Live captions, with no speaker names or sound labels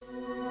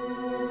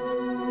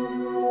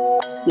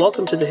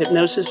Welcome to the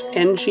Hypnosis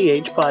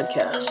NGH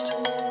podcast.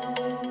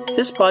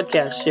 This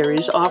podcast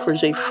series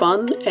offers a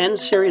fun and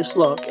serious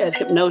look at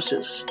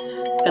hypnosis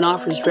and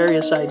offers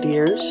various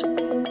ideas,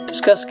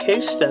 discuss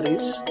case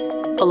studies,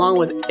 along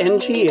with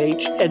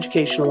NGH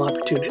educational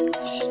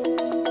opportunities.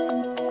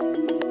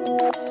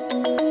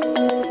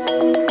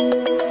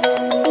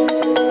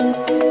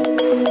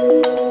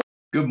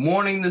 Good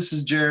morning, this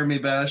is Jeremy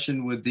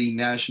Bashan with the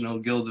National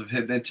Guild of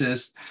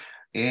Hypnotists.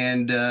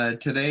 And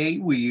today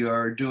we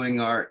are doing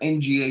our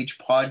NGH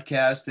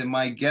podcast, and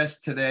my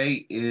guest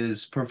today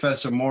is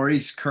Professor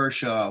Maurice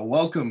Kershaw.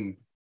 Welcome,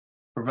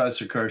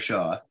 Professor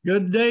Kershaw.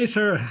 Good day,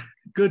 sir.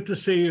 Good to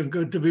see you.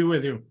 Good to be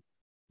with you.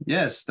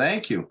 Yes,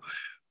 thank you.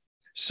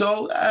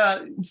 So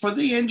for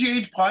the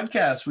NGH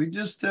podcast,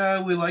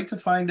 we like to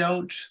find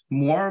out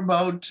more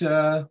about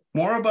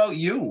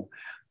you.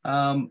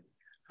 How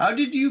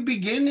did you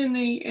begin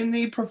in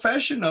the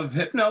profession of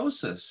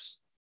hypnosis?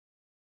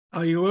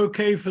 Are you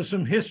okay for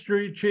some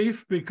history,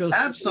 Chief? Because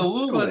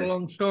absolutely, it's quite a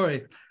long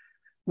story.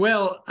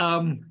 Well,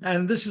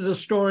 and this is a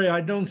story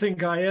I don't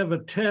think I ever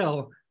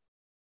tell.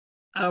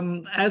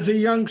 As a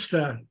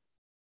youngster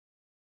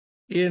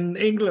in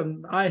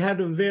England, I had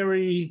a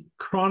very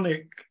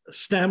chronic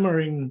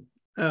stammering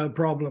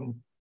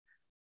problem.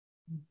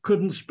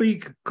 Couldn't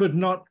speak, could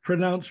not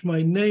pronounce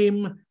my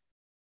name,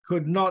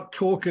 could not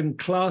talk in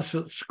class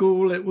at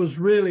school. It was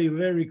really a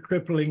very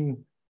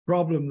crippling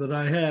problem that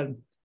I had.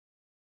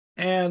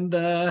 And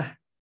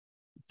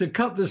to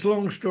cut this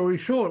long story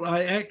short,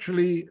 I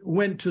actually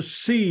went to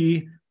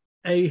see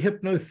a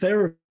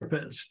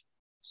hypnotherapist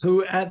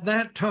who at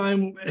that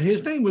time,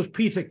 his name was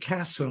Peter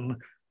Casson,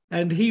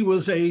 and he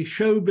was a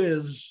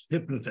showbiz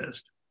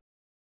hypnotist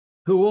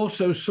who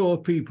also saw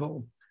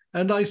people.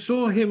 And I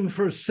saw him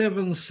for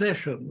 7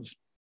 sessions.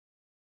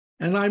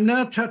 And I'm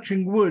now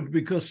touching wood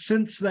because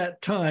since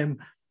that time,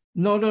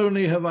 not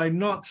only have I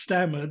not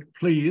stammered,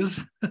 please,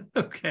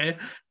 okay,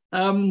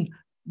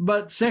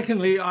 but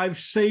secondly, I've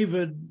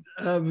savored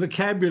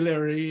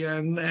vocabulary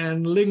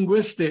and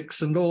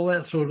linguistics and all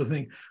that sort of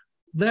thing.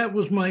 That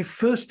was my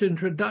first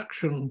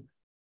introduction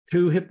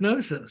to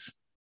hypnosis.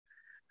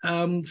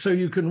 So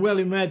you can well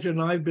imagine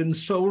I've been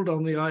sold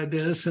on the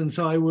idea since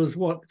I was,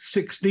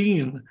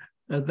 16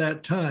 at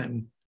that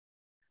time.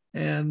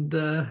 And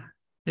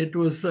it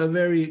was a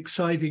very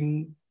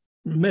exciting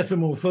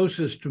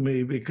metamorphosis to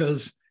me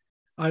because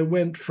I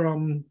went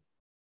from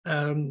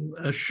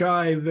a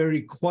shy,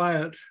 very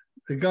quiet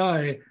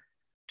guy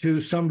to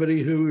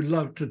somebody who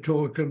loved to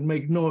talk and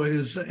make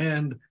noise,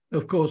 and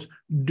of course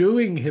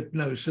doing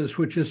hypnosis,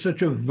 which is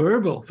such a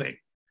verbal thing,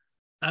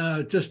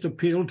 just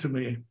appealed to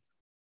me.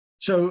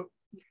 So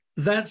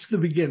that's the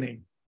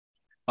beginning.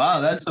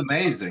 Wow, that's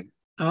amazing.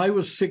 I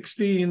was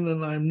 16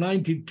 and I'm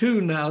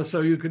 92 now,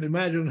 so you can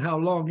imagine how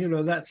long,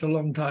 that's a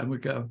long time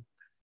ago.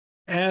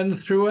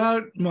 And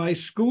throughout my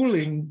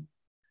schooling,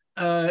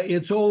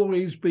 it's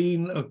always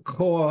been a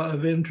core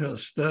of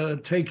interest,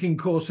 taking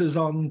courses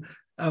on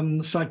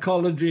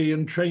psychology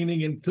and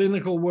training in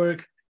clinical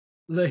work.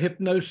 The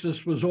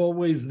hypnosis was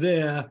always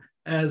there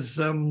as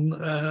an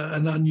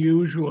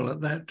unusual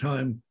at that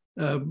time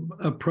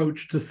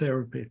approach to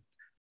therapy.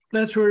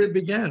 That's where it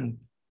began.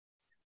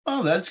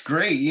 Oh, that's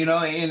great.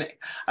 And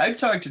I've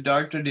talked to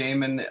Dr.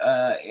 Damon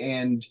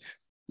and,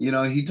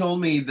 he told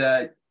me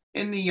that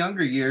in the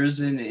younger years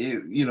and,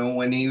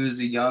 when he was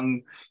a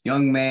young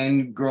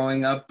man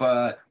growing up,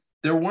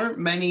 there weren't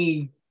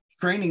many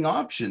training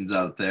options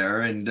out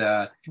there. And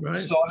right.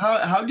 So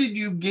how did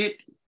you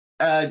get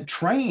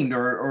trained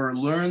or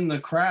learn the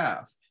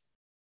craft?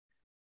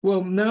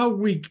 Well, now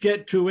we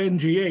get to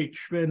NGH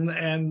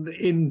and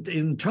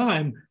in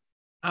time,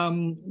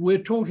 we're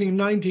talking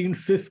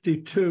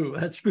 1952.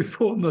 That's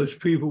before most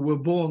people were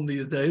born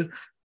these days.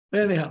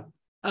 Anyhow,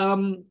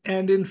 and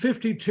in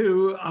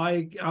 52,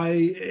 I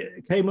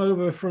came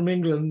over from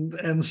England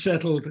and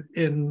settled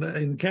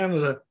in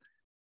Canada.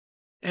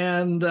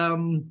 And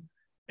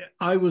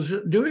I was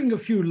doing a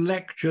few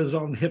lectures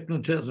on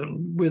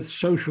hypnotism with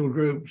social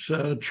groups,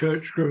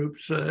 church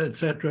groups,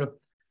 etc.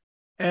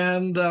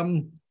 And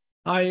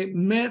I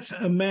met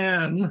a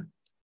man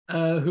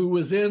who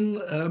was a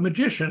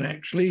magician,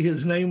 actually.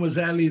 His name was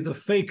Ali the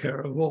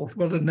Faker, of all,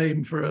 what a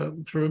name for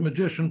a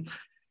magician.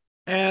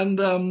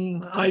 And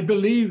I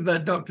believe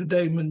that Dr.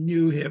 Damon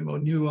knew him or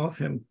knew of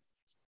him.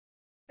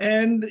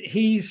 And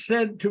he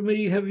said to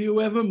me, "Have you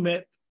ever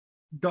met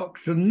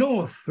Dr.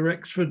 North,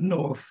 Rexford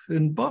North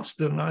in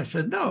Boston?" I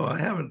said, "No, I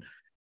haven't."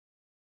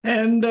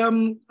 And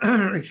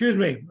excuse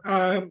me,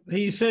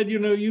 he said,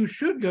 "You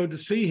should go to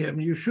see him.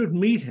 You should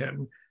meet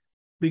him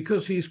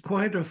because he's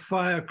quite a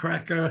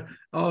firecracker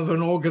of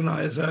an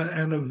organizer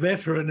and a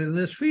veteran in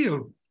this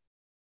field."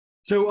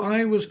 So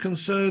I was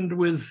concerned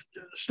with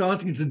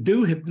starting to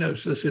do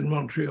hypnosis in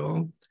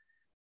Montreal.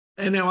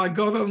 And now I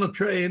got on the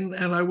train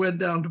and I went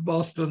down to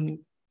Boston.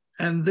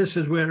 And this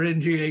is where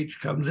NGH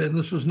comes in.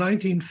 This was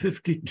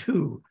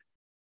 1952.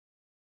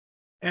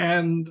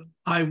 And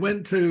I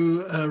went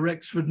to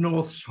Rexford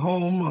North's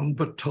home on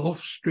Batulph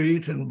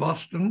Street in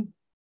Boston.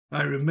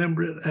 I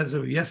remember it as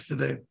of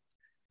yesterday.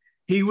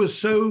 he was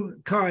so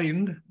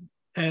kind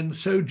and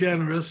so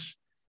generous.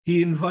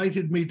 He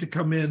invited me to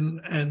come in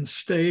and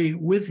stay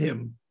with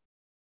him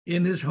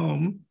in his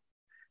home.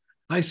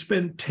 I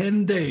spent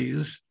 10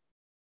 days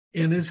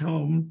in his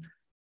home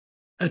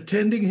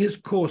attending his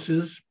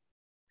courses,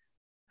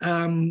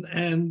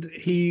 and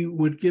he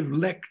would give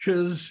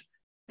lectures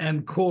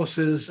and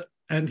courses,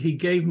 and he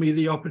gave me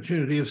the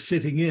opportunity of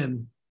sitting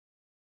in.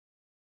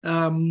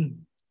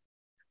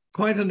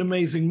 Quite an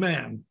amazing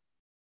man.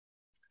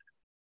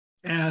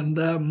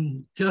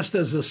 And just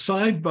as a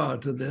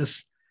sidebar to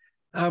this,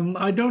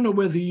 I don't know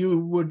whether you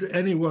would,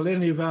 any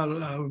of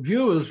our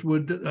viewers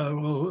would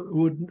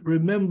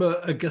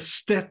remember a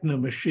Gestetner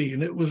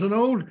machine. It was an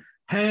old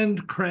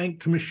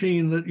hand-cranked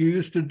machine that you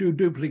used to do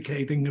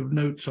duplicating of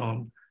notes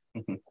on.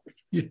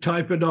 You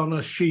type it on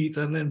a sheet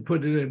and then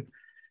put it in.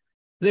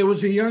 There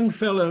was a young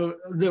fellow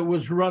that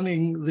was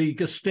running the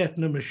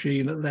Gestetner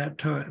machine at that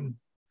time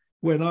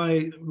when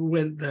I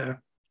went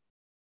there.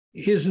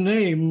 His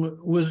name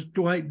was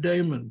Dwight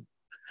Damon.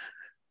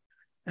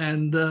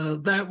 And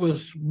that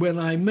was when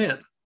I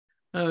met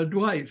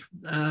Dwight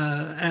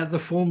at the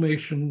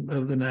formation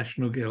of the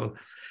National Guild.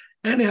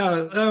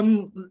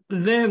 Anyhow,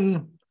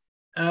 then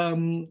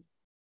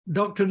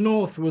Dr.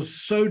 North was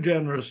so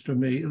generous to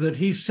me that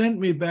he sent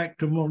me back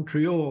to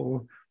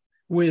Montreal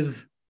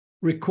with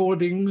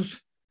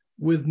recordings,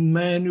 with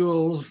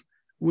manuals,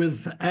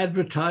 with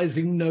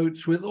advertising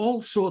notes, with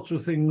all sorts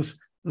of things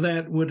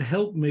that would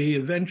help me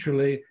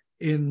eventually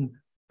in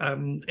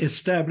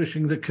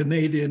establishing the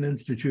Canadian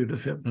Institute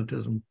of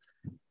Hypnotism.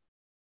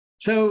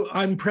 So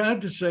I'm proud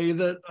to say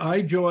that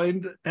I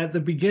joined at the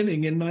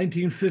beginning in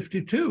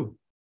 1952,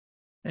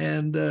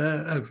 and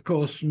of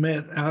course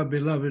met our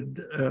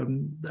beloved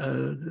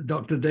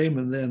Dr.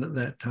 Damon then at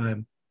that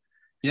time.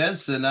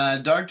 Yes, and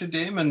Dr.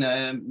 Damon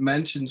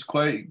mentions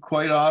quite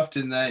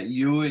often that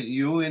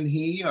you and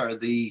he are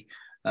the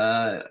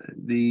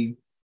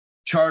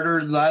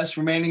last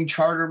remaining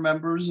charter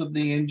members of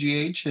the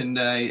NGH, and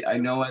I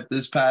know at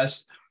this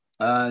past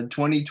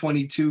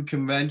 2022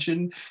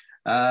 convention,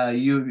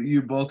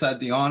 you both had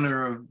the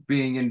honor of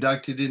being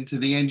inducted into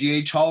the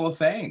NGH Hall of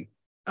Fame.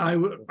 I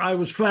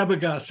was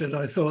flabbergasted.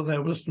 I thought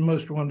that was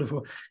most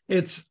wonderful.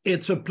 It's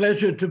a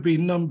pleasure to be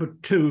number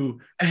 2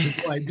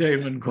 to Dwight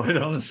Damon, quite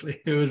honestly.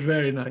 It was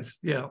very nice.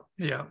 Yeah.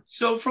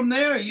 So from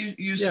there,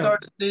 you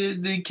started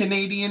the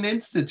Canadian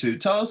Institute.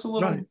 Tell us a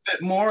little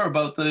bit more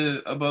about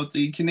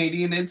the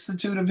Canadian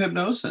Institute of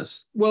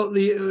Hypnosis. Well,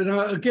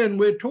 again,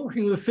 we're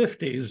talking the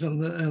 50s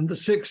and the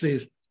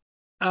 60s.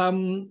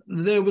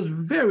 There was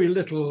very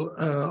little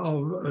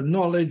of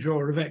knowledge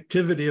or of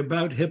activity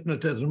about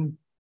hypnotism.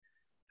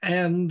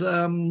 And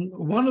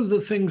one of the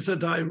things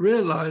that I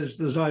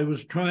realized as I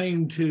was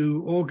trying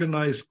to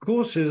organize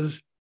courses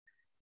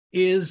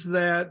is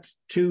that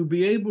to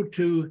be able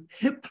to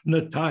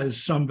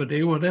hypnotize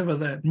somebody, whatever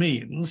that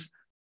means,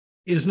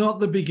 is not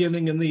the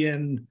beginning and the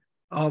end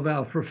of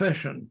our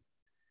profession.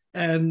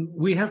 And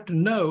we have to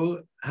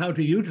know how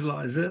to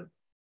utilize it,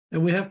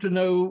 and we have to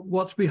know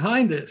what's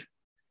behind it.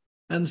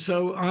 And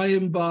so I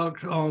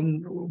embarked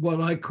on what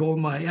I call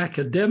my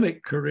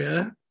academic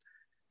career,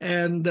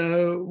 and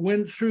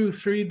went through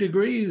 3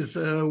 degrees,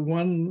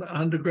 1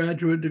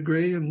 undergraduate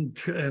degree and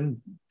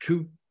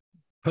 2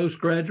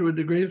 postgraduate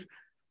degrees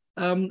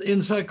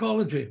in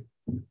psychology.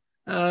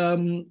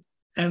 And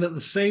at the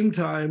same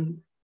time,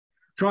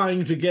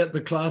 trying to get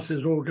the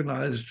classes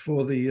organized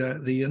for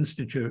the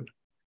Institute.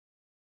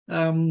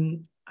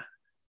 On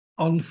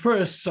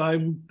firsts,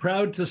 I'm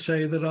proud to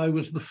say that I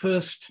was the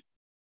first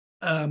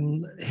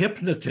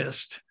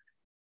hypnotist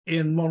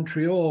in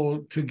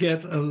Montreal to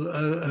get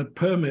a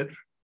permit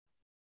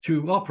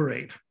to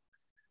operate.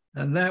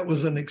 And that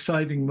was an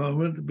exciting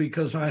moment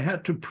because I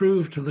had to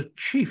prove to the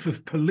chief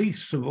of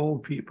police, of all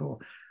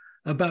people,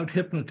 about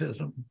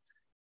hypnotism.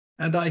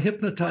 And I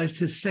hypnotized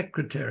his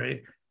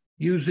secretary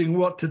using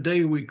what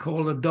today we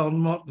call a Don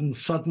Motton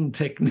sudden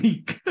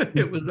technique.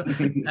 It was,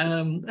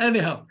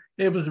 anyhow,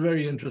 it was a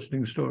very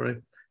interesting story.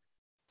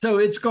 So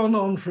it's gone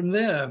on from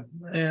there,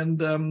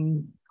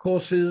 and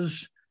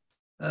courses,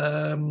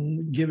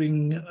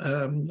 giving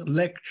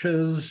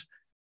lectures,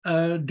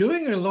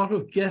 doing a lot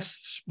of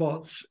guest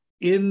spots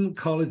in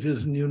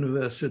colleges and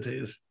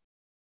universities,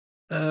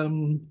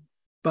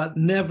 but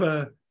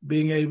never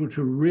being able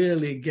to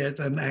really get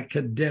an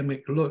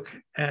academic look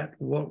at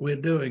what we're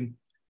doing.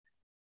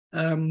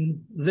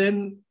 Then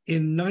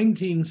in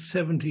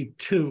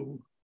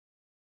 1972,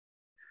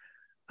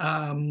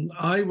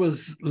 I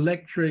was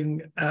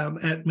lecturing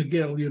at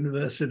McGill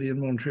University in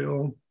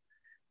Montreal,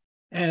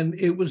 and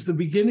it was the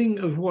beginning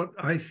of what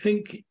I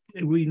think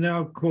we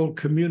now call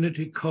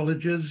community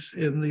colleges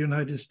in the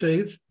United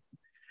States.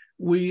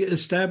 We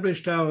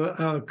established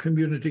our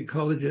community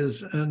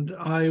colleges, and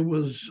I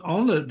was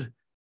honored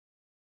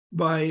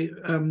by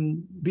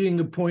being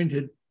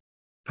appointed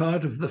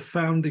part of the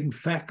founding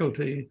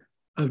faculty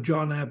of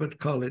John Abbott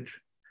College.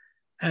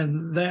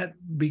 And that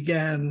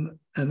began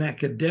an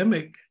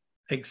academic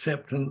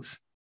acceptance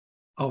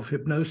of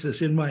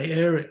hypnosis in my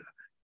area.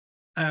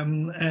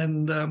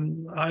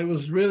 I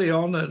was really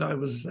honored. I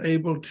was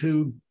able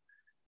to,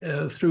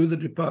 through the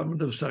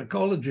Department of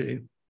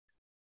Psychology,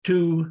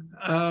 to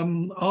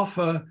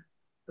offer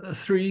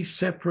 3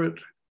 separate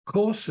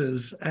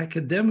courses,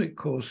 academic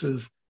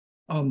courses,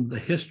 on the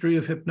history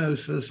of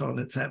hypnosis, on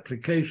its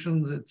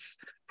applications, its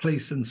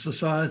place in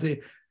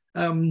society.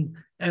 And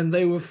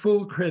they were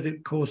full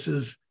credit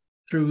courses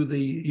through the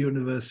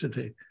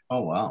university.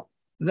 Oh, wow.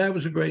 That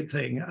was a great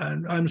thing.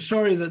 And I'm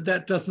sorry that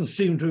that doesn't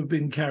seem to have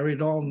been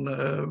carried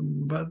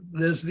on, but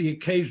there's the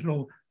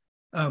occasional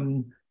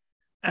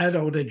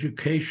adult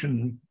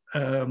education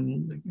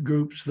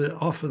groups that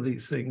offer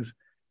these things,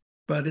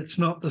 but it's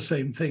not the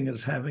same thing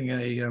as having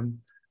a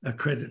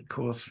credit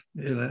course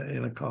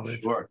in a college.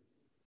 Sure.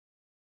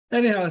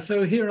 Anyhow,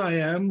 so here I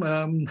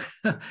am,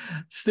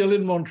 still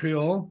in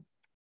Montreal,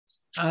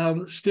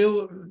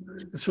 still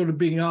sort of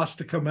being asked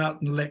to come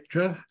out and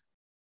lecture.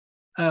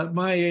 At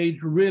my age,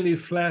 really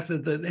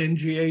flattered that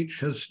NGH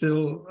has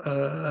still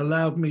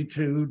allowed me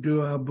to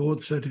do our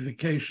board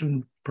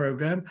certification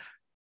program,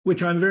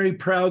 which I'm very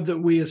proud that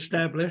we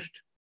established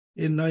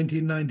in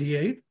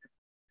 1998.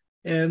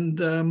 And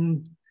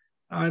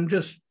I'm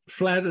just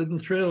flattered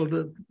and thrilled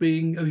at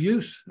being of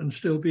use and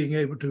still being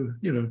able to,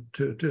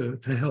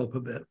 to help a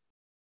bit.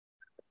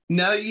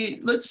 Now,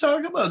 let's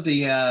talk about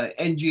the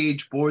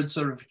NGH board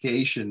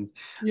certification.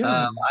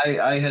 Yeah.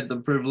 I had the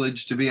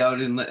privilege to be out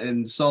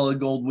in Solid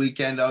Gold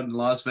weekend out in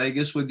Las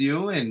Vegas with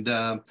you, and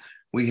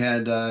we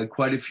had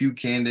quite a few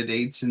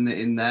candidates in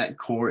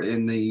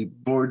the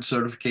board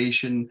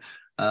certification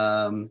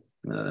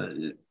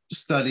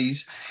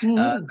studies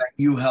that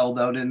you held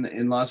out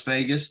in Las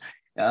Vegas.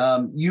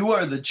 You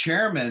are the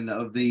chairman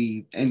of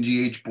the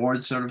NGH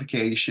board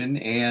certification,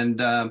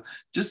 and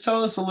just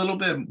tell us a little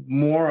bit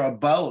more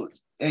about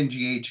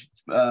NGH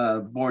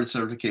board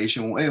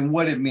certification and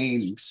what it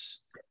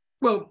means.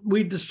 Well,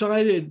 we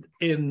decided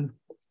in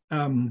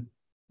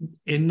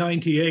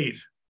 98,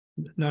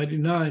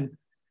 99,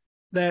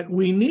 that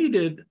we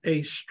needed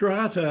a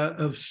strata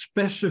of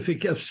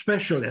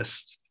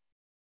specialists,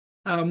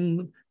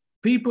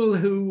 people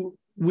who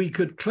we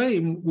could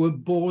claim were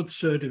board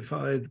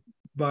certified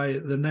by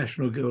the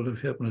National Guild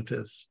of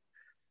Hypnotists.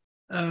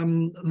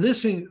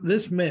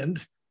 This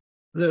meant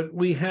that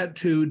we had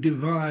to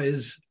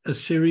devise a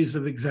series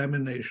of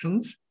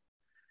examinations,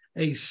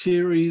 a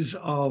series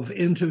of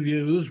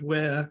interviews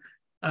where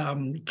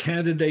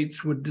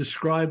candidates would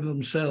describe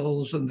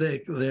themselves and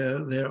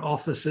their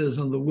offices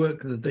and the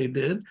work that they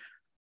did,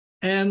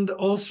 and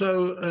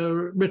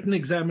also written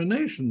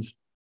examinations.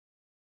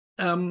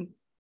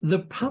 The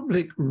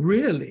public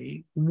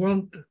really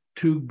want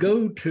to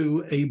go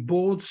to a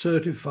board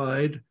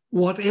certified,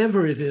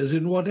 whatever it is,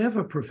 in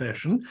whatever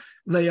profession.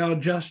 They are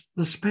just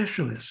the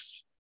specialists.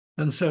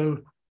 And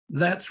so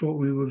that's what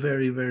we were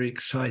very, very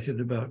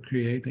excited about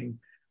creating.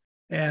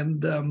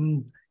 And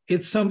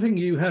it's something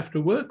you have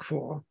to work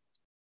for.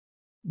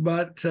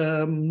 But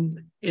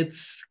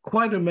it's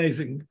quite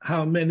amazing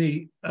how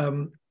many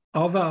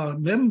of our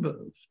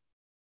members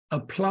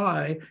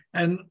apply.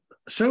 And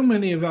so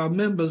many of our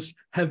members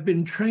have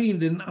been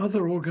trained in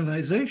other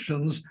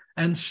organizations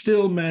and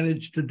still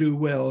manage to do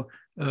well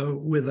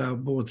with our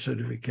board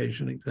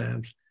certification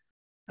exams.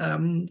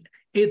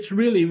 It's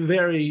really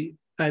very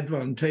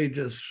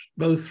advantageous,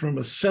 both from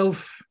a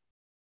self-image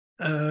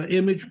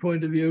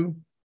point of view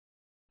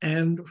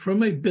and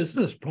from a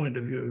business point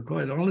of view,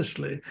 quite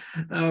honestly,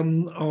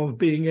 of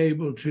being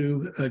able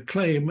to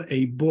claim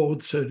a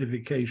board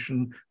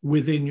certification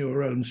within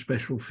your own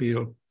special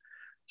field.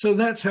 So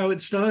that's how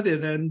it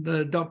started.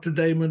 And Dr.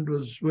 Damon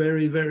was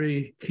very,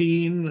 very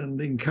keen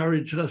and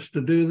encouraged us to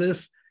do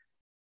this.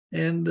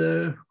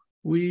 And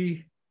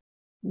we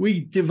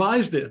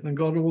devised it and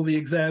got all the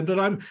exams.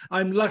 And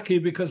I'm lucky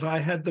because I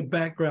had the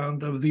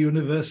background of the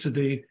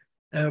university,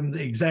 the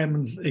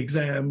exams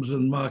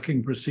and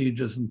marking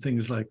procedures and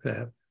things like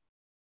that.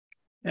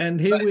 And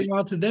here we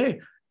are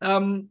today.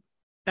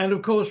 And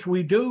of course,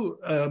 we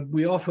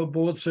offer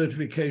board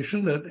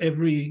certification at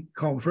every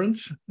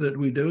conference that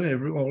we do,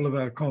 all of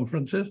our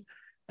conferences,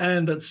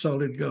 and at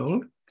Solid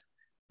Gold.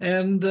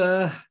 And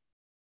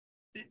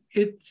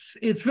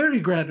it's very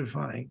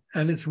gratifying,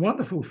 and it's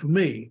wonderful for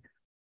me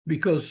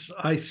because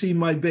I see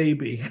my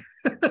baby,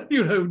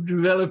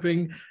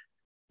 developing,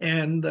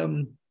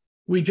 and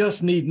we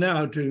just need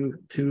now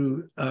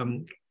to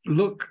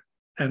look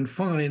and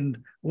find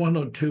one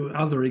or two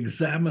other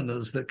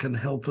examiners that can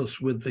help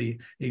us with the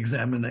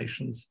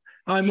examinations.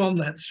 I'm on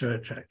that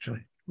search,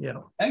 actually.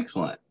 Yeah.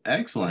 Excellent.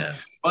 Yeah.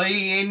 Well,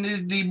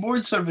 in the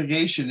board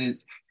certification,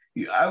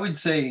 I would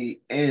say,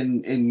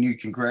 and you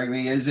can correct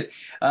me, is it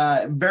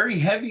very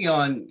heavy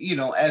on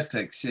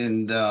ethics,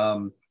 and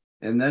that's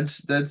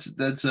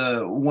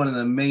one of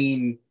the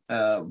main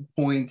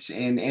points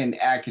in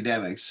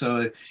academics.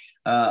 So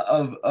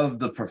of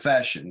the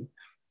profession.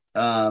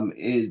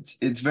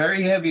 It's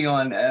very heavy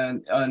on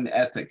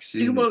ethics.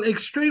 Well,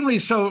 extremely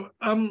so.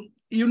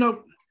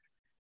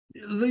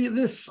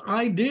 This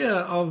idea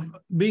of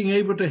being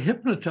able to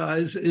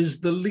hypnotize is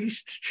the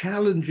least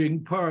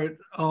challenging part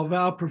of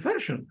our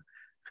profession.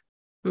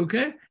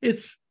 Okay?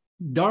 It's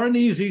darn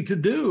easy to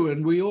do,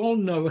 and we all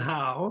know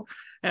how,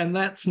 and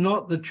that's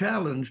not the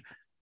challenge.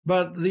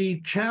 But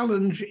the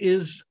challenge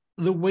is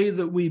the way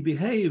that we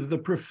behave, the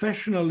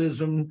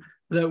professionalism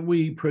that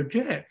we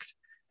project,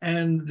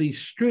 and the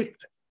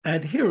strict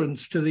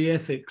adherence to the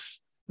ethics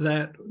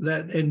that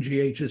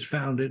NGH is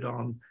founded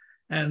on.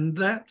 And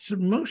that's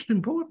most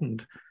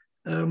important.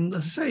 As I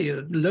say,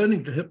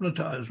 learning to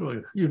hypnotize,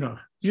 well, you know,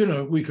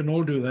 we can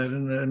all do that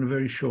in a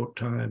very short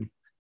time.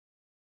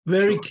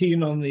 Very Sure.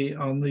 keen on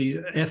the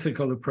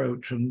ethical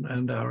approach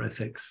and our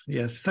ethics.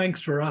 Yes,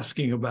 thanks for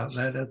asking about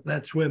that.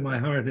 That's where my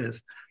heart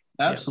is.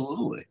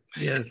 Absolutely.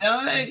 Yes.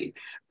 Now,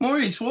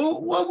 Maurice,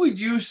 what would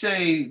you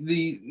say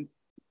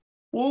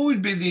what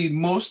would be the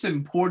most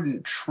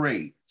important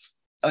trait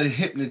a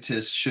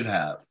hypnotist should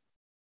have?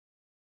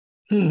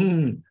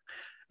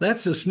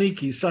 That's a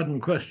sneaky, sudden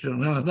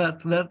question.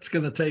 That's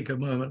going to take a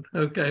moment.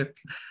 Okay.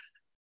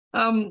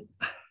 I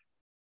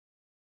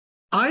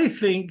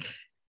think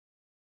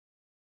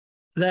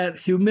that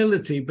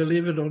humility,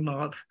 believe it or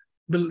not,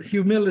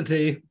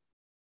 humility,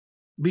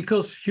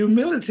 because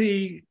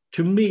humility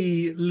to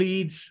me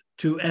leads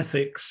to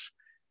ethics,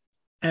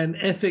 and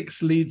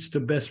ethics leads to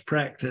best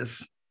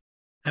practice,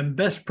 and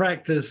best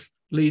practice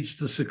leads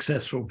to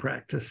successful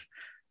practice.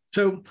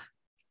 So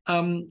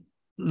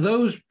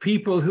those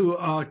people who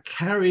are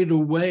carried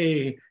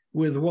away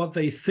with what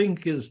they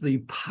think is the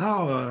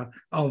power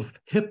of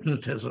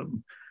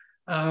hypnotism,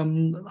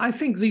 I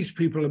think these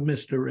people are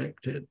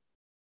misdirected.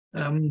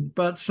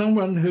 But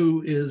someone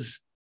who is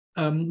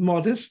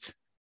modest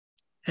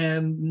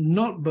and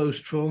not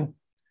boastful,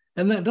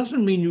 and that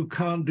doesn't mean you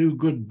can't do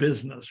good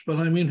business, but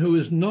I mean who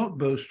is not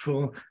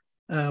boastful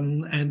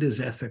and is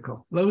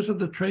ethical. Those are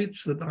the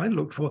traits that I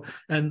look for,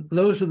 and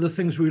those are the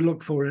things we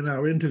look for in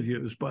our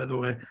interviews, by the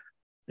way.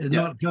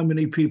 Not how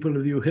many people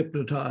have you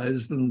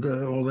hypnotized and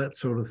all that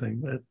sort of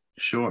thing.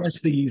 Sure.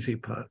 That's the easy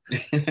part.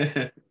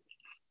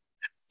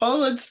 Well,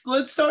 let's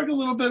talk a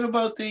little bit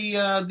about the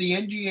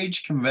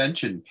NGH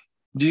convention.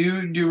 Do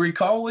you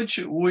recall which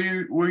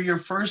were your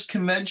first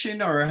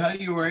convention, or how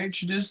you were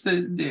introduced?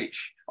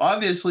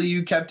 Obviously,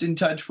 you kept in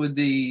touch with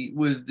the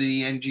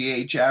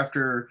NGH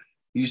after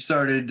you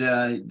started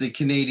the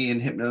Canadian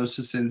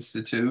Hypnosis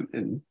Institute,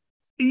 and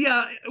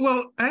yeah,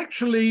 well,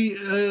 actually,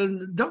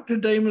 Dr.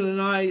 Damon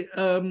and I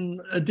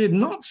did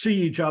not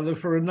see each other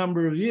for a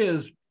number of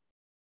years.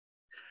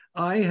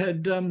 I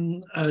had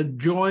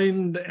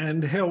joined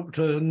and helped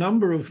a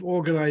number of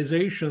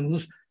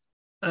organizations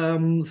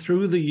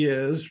through the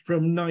years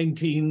from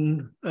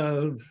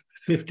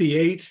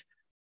 1958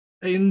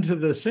 into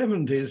the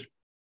 70s.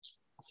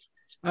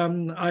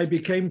 I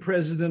became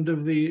president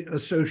of the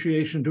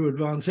Association to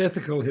Advance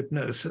Ethical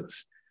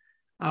Hypnosis.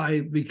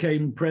 I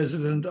became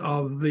president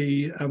of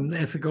the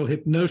Ethical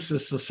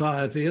Hypnosis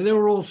Society. And there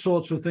were all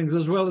sorts of things,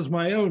 as well as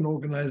my own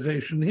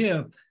organization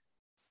here.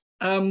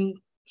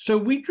 So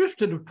we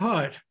drifted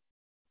apart,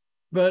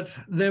 but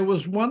there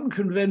was one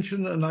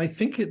convention, and I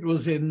think it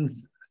was in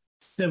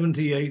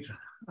 78.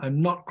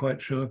 I'm not quite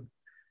sure.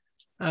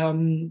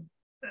 And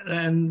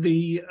there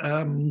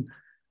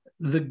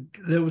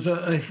was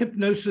a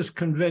hypnosis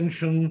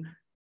convention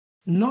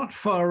not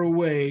far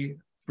away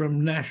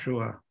from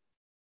Nashua.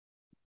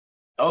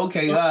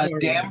 Okay,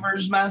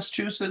 Danvers,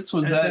 Massachusetts,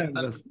 was that?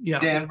 Danvers, yeah.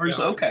 Danvers,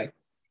 yeah. Okay.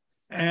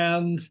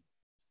 And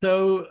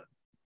so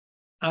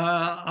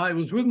I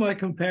was with my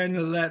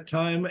companion at that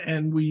time,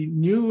 and we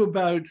knew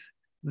about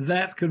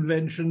that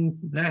convention,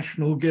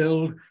 National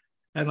Guild,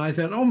 and I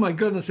said, oh my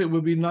goodness, it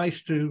would be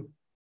nice to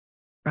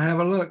have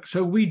a look.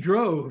 So we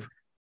drove,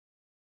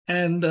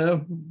 and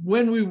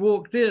when we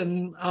walked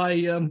in,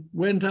 I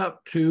went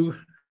up to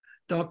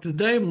Dr.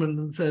 Damon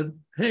and said,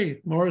 hey,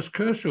 Maurice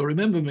Kershaw,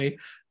 remember me?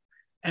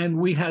 And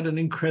we had an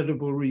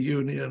incredible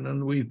reunion,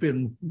 and we've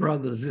been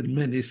brothers in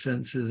many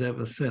senses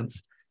ever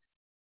since.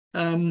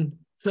 And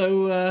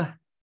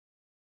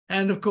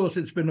of course,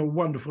 it's been a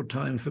wonderful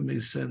time for me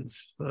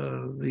since.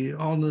 The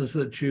honors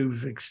that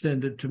you've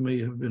extended to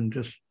me have been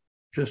just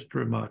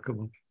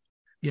remarkable.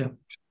 Yeah,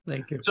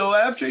 thank you. So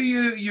after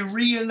you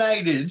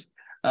reunited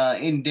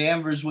in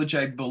Danvers, which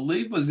I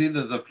believe was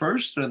either the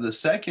first or the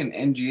second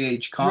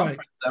NGH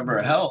conference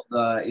ever held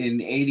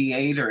in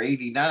 88 or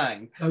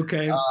 89.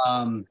 Okay.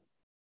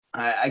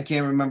 I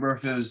can't remember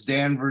if it was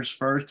Danvers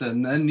first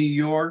and then New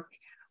York,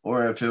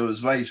 or if it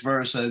was vice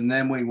versa, and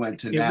then we went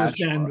to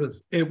Nashua.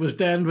 It was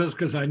Danvers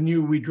because I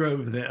knew we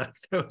drove there.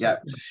 Yeah.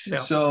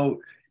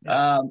 So,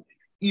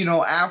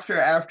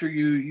 after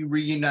you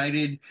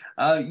reunited,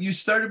 you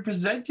started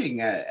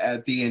presenting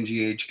at the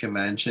NGH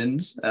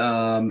conventions,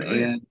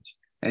 and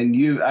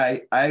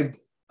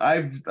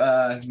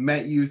I've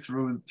met you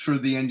through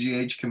the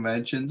NGH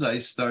conventions. I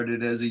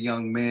started as a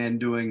young man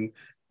doing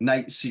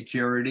night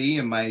security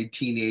in my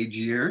teenage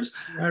years.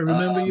 I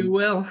remember you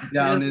well.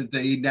 Down at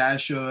the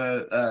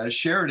Nashua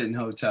Sheraton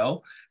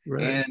Hotel.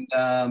 Right.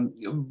 And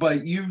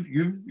but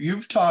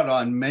you've taught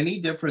on many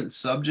different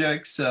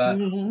subjects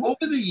over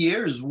the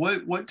years.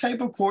 What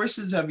type of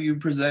courses have you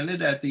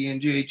presented at the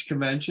NGH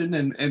convention,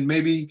 and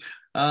maybe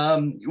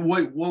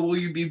What will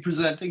you be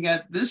presenting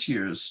at this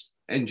year's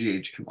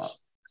NGH Come Up?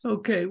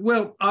 Okay,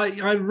 well,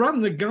 I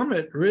run the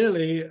gamut,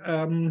 really,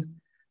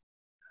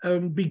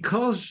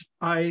 because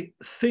I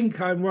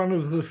think I'm one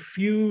of the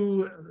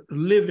few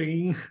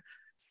living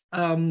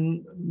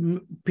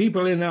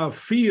people in our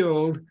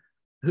field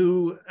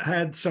who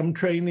had some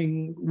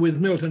training with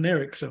Milton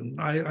Erickson.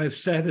 I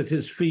sat at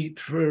his feet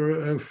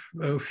for a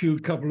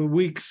couple of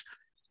weeks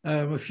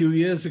a few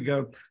years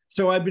ago.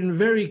 So I've been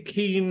very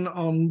keen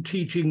on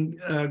teaching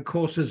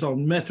courses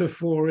on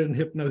metaphor in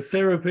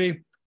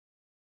hypnotherapy.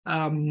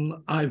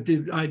 I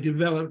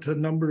developed a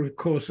number of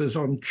courses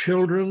on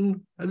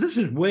children. This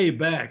is way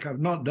back. I've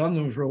not done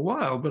them for a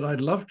while, but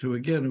I'd love to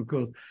again, of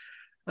course.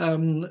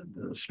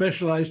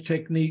 Specialized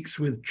techniques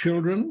with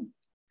children.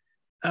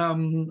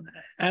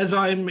 As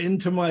I'm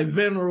into my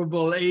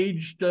venerable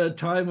aged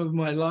time of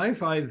my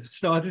life, I've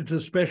started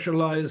to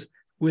specialize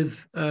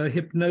with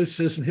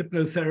hypnosis and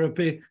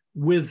hypnotherapy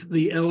with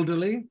the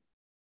elderly.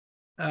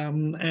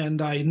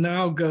 And I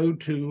now go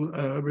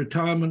to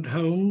retirement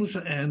homes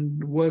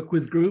and work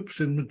with groups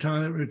in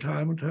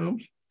retirement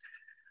homes.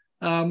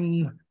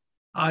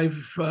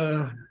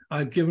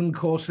 I've given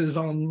courses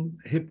on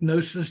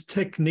hypnosis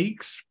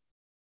techniques,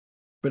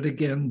 but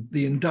again,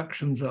 the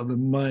inductions are the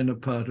minor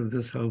part of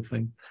this whole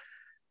thing.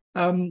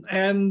 I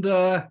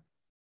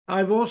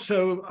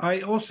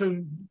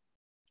also,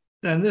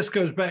 and this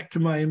goes back to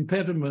my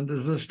impediment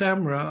as a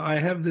stammerer, I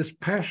have this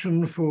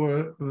passion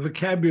for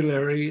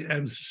vocabulary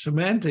and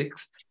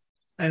semantics.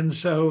 And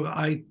so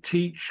I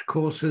teach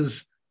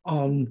courses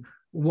on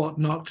what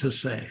not to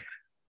say.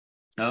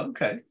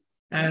 Okay.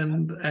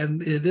 And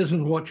it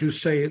isn't what you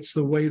say, it's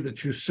the way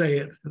that you say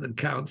it that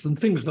counts, and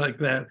things like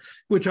that,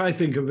 which I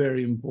think are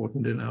very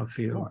important in our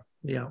field.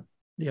 Sure.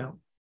 Yeah.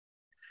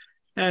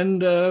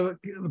 And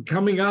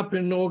coming up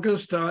in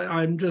August,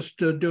 I'm just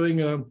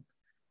doing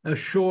a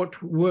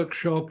short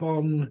workshop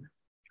on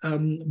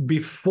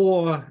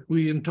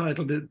we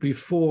entitled it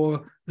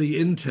Before the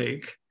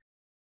Intake.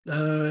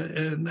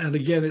 And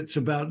again, it's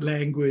about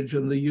language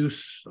and the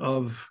use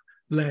of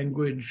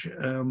language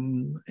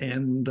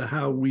and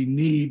how we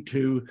need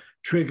to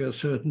trigger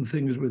certain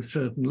things with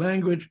certain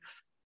language.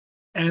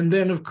 And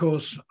then, of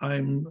course,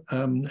 I'm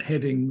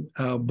heading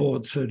our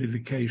board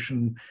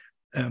certification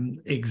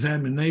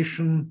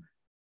examination,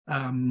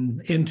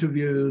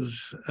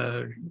 interviews,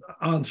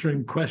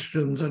 answering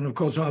questions, and of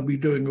course I'll be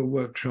doing a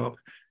workshop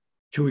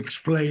to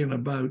explain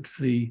about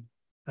the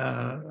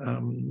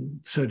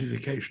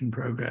certification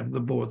program, the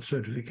board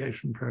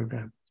certification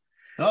program.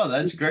 Oh,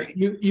 that's great.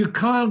 You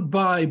can't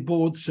buy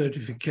board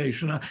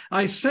certification.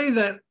 I say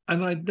that,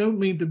 and I don't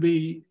mean to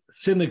be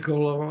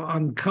cynical or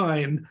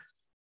unkind,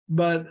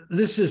 but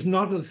this is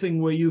not a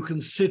thing where you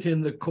can sit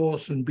in the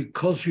course and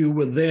because you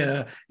were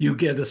there, you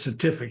get a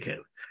certificate.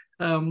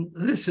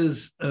 This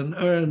is an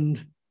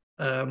earned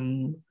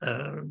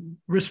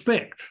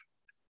respect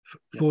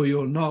for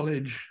your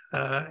knowledge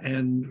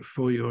and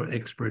for your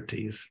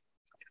expertise.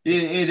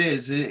 It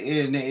is,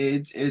 and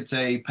it's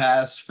a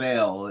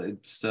pass-fail.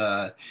 It's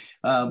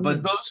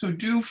but those who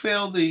do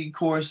fail the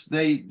course,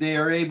 they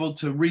are able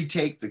to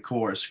retake the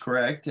course,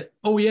 correct?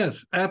 Oh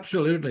yes,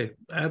 absolutely,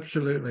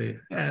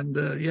 and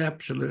yeah,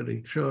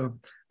 absolutely, sure.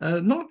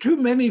 Not too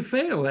many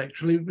fail,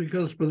 actually,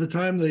 because by the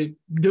time they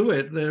do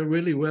it, they're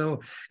really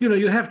well.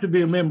 You have to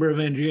be a member of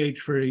NGH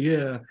for a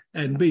year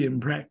and be in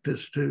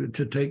practice to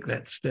take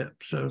that step.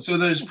 So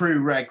there's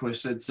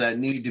prerequisites that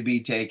need to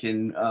be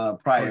taken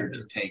prior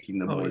to taking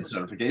the board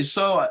certification.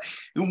 So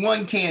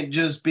one can't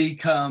just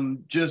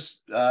become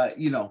just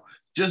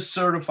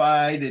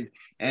certified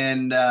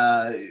and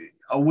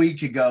a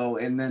week ago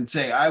and then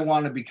say, I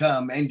want to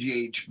become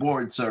NGH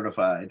board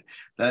certified.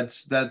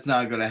 That's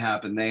not going to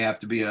happen. They have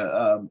to be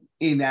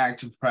in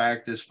active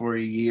practice for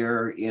a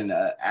year, in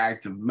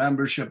active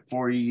membership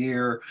for a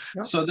year.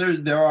 Yep. So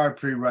there are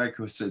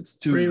prerequisites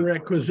to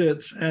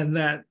prerequisites, and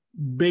that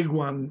big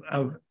one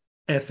of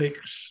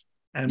ethics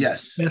and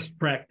best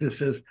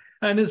practices.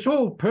 And it's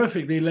all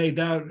perfectly laid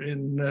out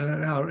in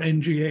our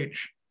NGH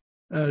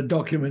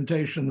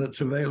documentation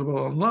that's available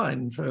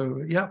online.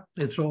 So yeah,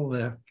 it's all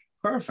there.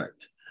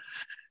 Perfect.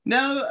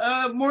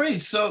 Now,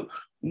 Maurice, so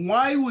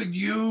why would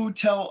you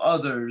tell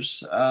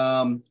others,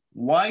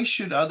 why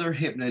should other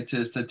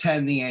hypnotists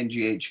attend the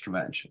NGH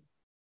convention?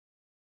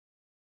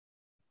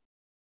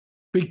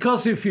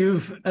 Because if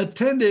you've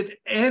attended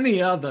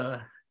any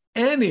other,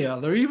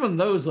 even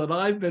those that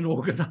I've been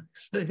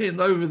organizing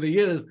over the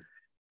years,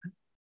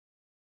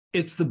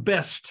 it's the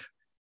best,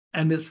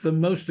 and it's the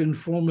most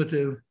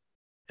informative,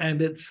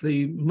 and it's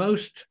the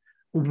most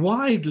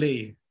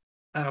widely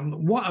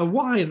a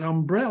wide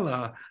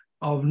umbrella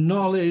of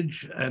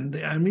knowledge. And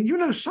I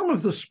mean, some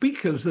of the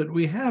speakers that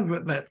we have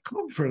at that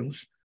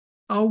conference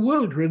are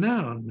world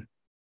renowned.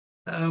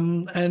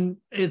 And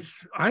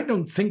I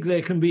don't think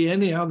there can be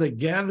any other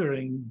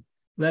gathering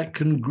that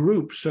can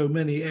group so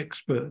many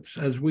experts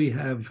as we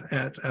have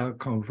at our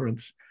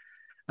conference.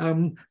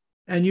 And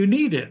you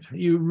need it.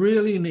 You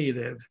really need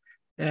it.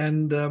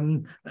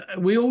 And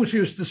we always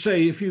used to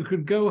say, if you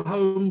could go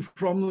home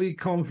from the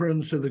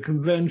conference or the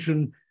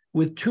convention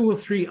with 2 or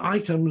 3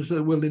 items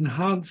that will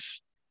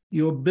enhance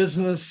your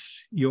business,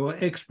 your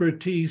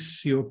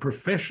expertise, your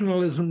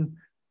professionalism,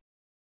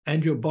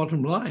 and your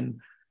bottom line,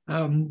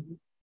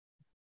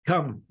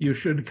 come, you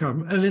should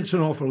come. And it's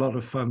an awful lot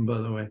of fun,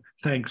 by the way,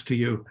 thanks to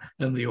you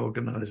and the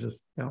organizers.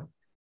 Yeah.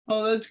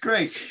 Oh, that's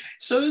great.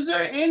 So is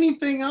there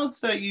anything else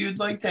that you'd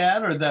like to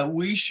add or that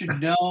we should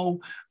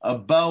know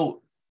about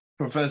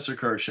Professor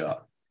Kershaw?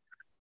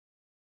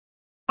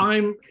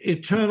 I'm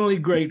eternally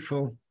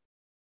grateful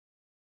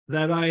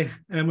that I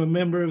am a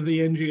member of the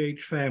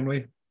NGH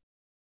family.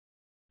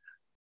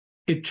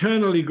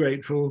 Eternally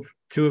grateful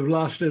to have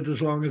lasted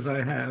as long as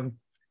I have.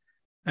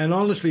 And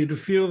honestly, to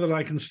feel that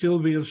I can still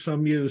be of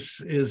some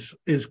use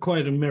is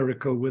quite a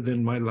miracle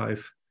within my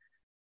life.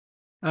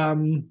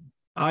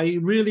 I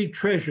really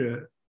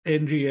treasure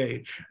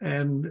NGH,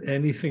 and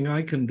anything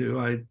I can do,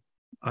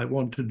 I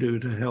want to do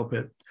to help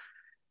it.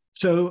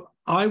 So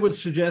I would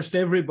suggest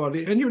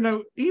everybody, and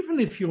even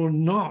if you're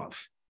not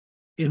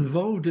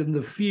involved in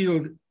the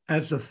field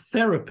as a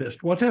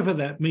therapist, whatever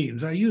that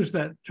means, I use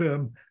that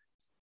term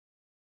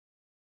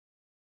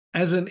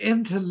as an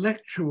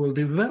intellectual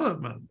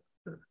development.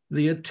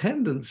 The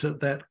attendance at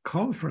that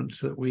conference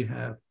that we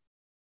have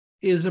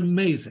is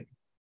amazing.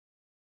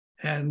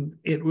 And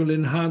it will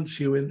enhance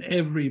you in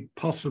every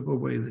possible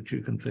way that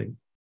you can think.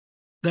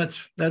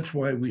 That's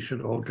why we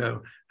should all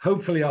go.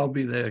 Hopefully I'll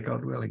be there,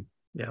 God willing.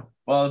 Yeah.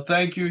 Well,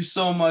 thank you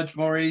so much,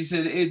 Maurice.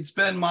 It's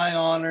been my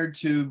honor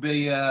to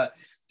be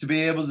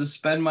able to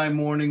spend my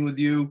morning with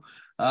you.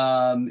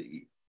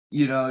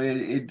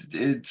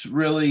 It's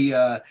really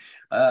a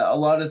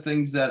lot of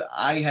things that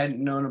I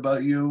hadn't known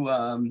about you.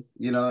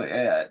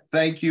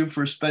 Thank you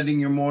for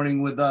spending your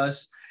morning with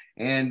us.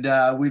 And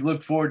we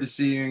look forward to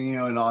seeing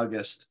you in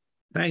August.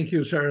 Thank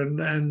you, sir.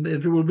 And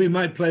it will be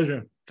my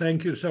pleasure.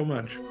 Thank you so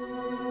much.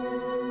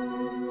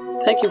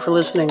 Thank you for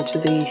listening to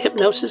the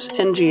Hypnosis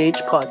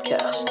NGH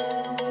podcast.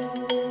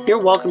 You're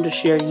welcome to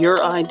share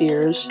your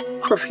ideas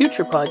for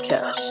future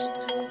podcasts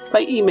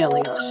by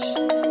emailing us,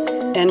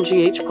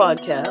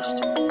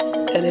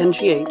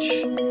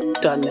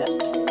 nghpodcast@ngh.net.